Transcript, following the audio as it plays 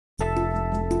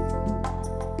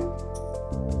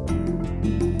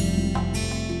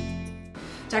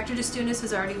Dr. Destunis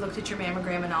has already looked at your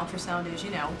mammogram and ultrasound, as you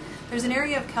know. There's an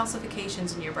area of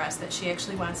calcifications in your breast that she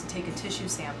actually wants to take a tissue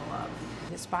sample of.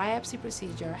 This biopsy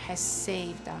procedure has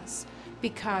saved us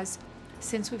because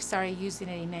since we've started using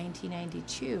it in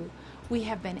 1992, we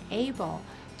have been able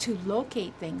to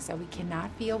locate things that we cannot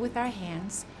feel with our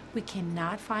hands, we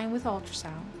cannot find with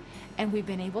ultrasound, and we've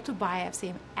been able to biopsy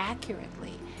them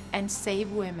accurately and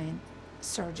save women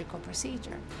surgical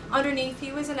procedure. Underneath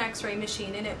you is an x-ray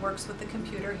machine, and it works with the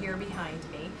computer here behind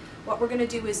me. What we're going to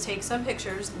do is take some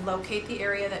pictures, locate the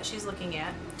area that she's looking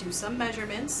at, do some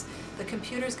measurements. The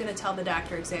computer's going to tell the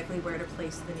doctor exactly where to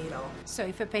place the needle. So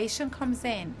if a patient comes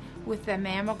in with a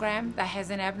mammogram that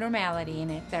has an abnormality in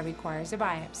it that requires a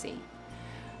biopsy,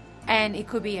 and it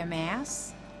could be a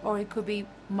mass or it could be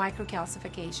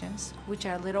microcalcifications, which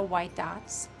are little white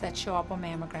dots that show up on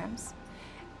mammograms.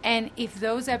 And if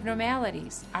those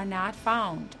abnormalities are not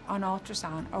found on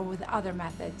ultrasound or with other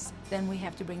methods, then we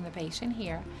have to bring the patient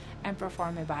here and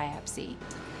perform a biopsy.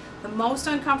 The most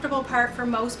uncomfortable part for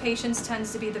most patients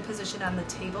tends to be the position on the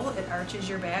table. It arches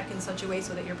your back in such a way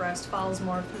so that your breast falls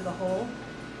more through the hole.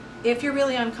 If you're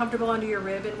really uncomfortable under your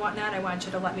rib and whatnot, I want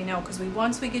you to let me know, because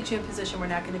once we get you in position, we're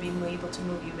not going to be able to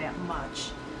move you that much.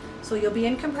 So you'll be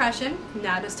in compression,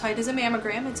 not as tight as a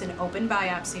mammogram. It's an open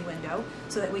biopsy window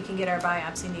so that we can get our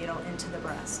biopsy needle into the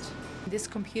breast. This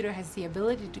computer has the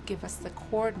ability to give us the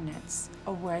coordinates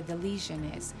of where the lesion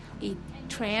is. It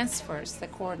transfers the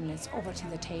coordinates over to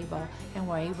the table, and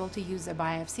we're able to use a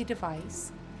biopsy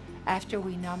device after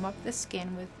we numb up the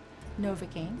skin with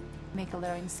Novocaine, make a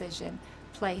little incision,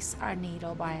 place our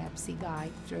needle biopsy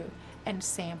guide through, and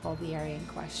sample the area in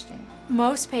question.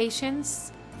 Most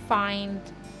patients find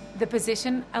the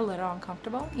position a little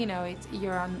uncomfortable. You know,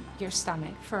 you're on your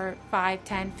stomach for 5,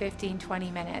 10, 15,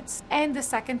 20 minutes. And the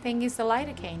second thing is the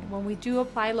lidocaine. When we do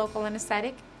apply local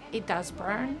anesthetic, it does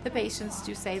burn. The patients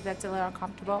do say that's a little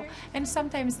uncomfortable. And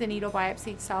sometimes the needle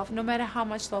biopsy itself, no matter how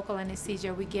much local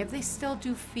anesthesia we give, they still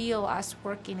do feel us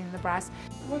working in the breast.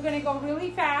 We're going to go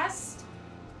really fast,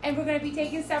 and we're going to be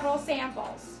taking several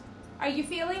samples. Are you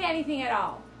feeling anything at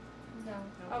all?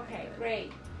 No. Okay,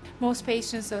 great. Most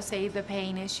patients, though, say the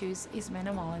pain issues is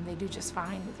minimal, and they do just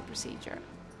fine with the procedure.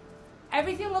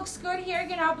 Everything looks good here.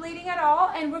 You're not bleeding at all,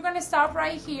 and we're going to stop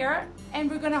right here, and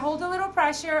we're going to hold a little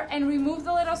pressure and remove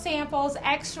the little samples,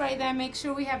 x-ray them, make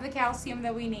sure we have the calcium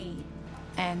that we need.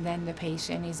 And then the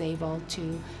patient is able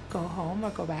to go home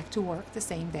or go back to work the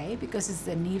same day because it's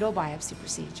the needle biopsy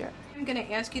procedure. I'm going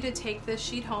to ask you to take this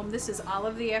sheet home. This is all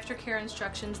of the aftercare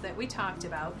instructions that we talked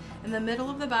about. In the middle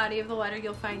of the body of the letter,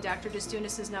 you'll find Dr.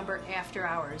 Destunis' number after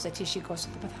hours. The tissue goes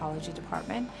to the pathology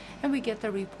department, and we get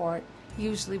the report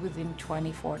usually within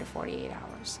 24 to 48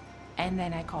 hours. And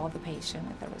then I call the patient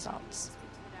with the results.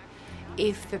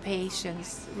 If the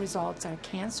patient's results are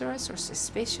cancerous or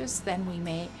suspicious, then we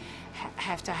may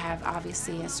have to have,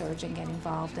 obviously, a surgeon get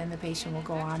involved, and the patient will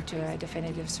go on to a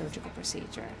definitive surgical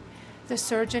procedure. The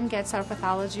surgeon gets our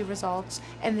pathology results,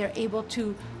 and they're able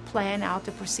to plan out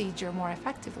the procedure more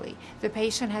effectively. The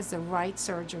patient has the right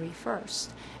surgery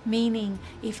first, meaning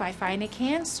if I find a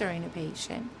cancer in a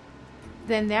patient,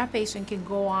 then that patient can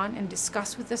go on and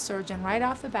discuss with the surgeon right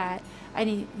off the bat, I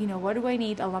need, what do I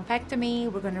need? A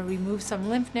lumpectomy, we're going to remove some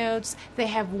lymph nodes. They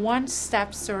have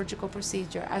one-step surgical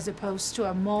procedure as opposed to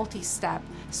a multi-step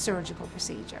surgical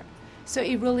procedure. So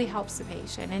it really helps the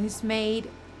patient, and it's made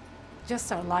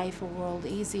just our life a world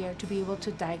easier to be able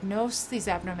to diagnose these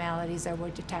abnormalities that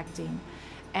we're detecting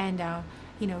and,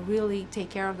 really take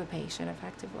care of the patient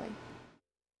effectively.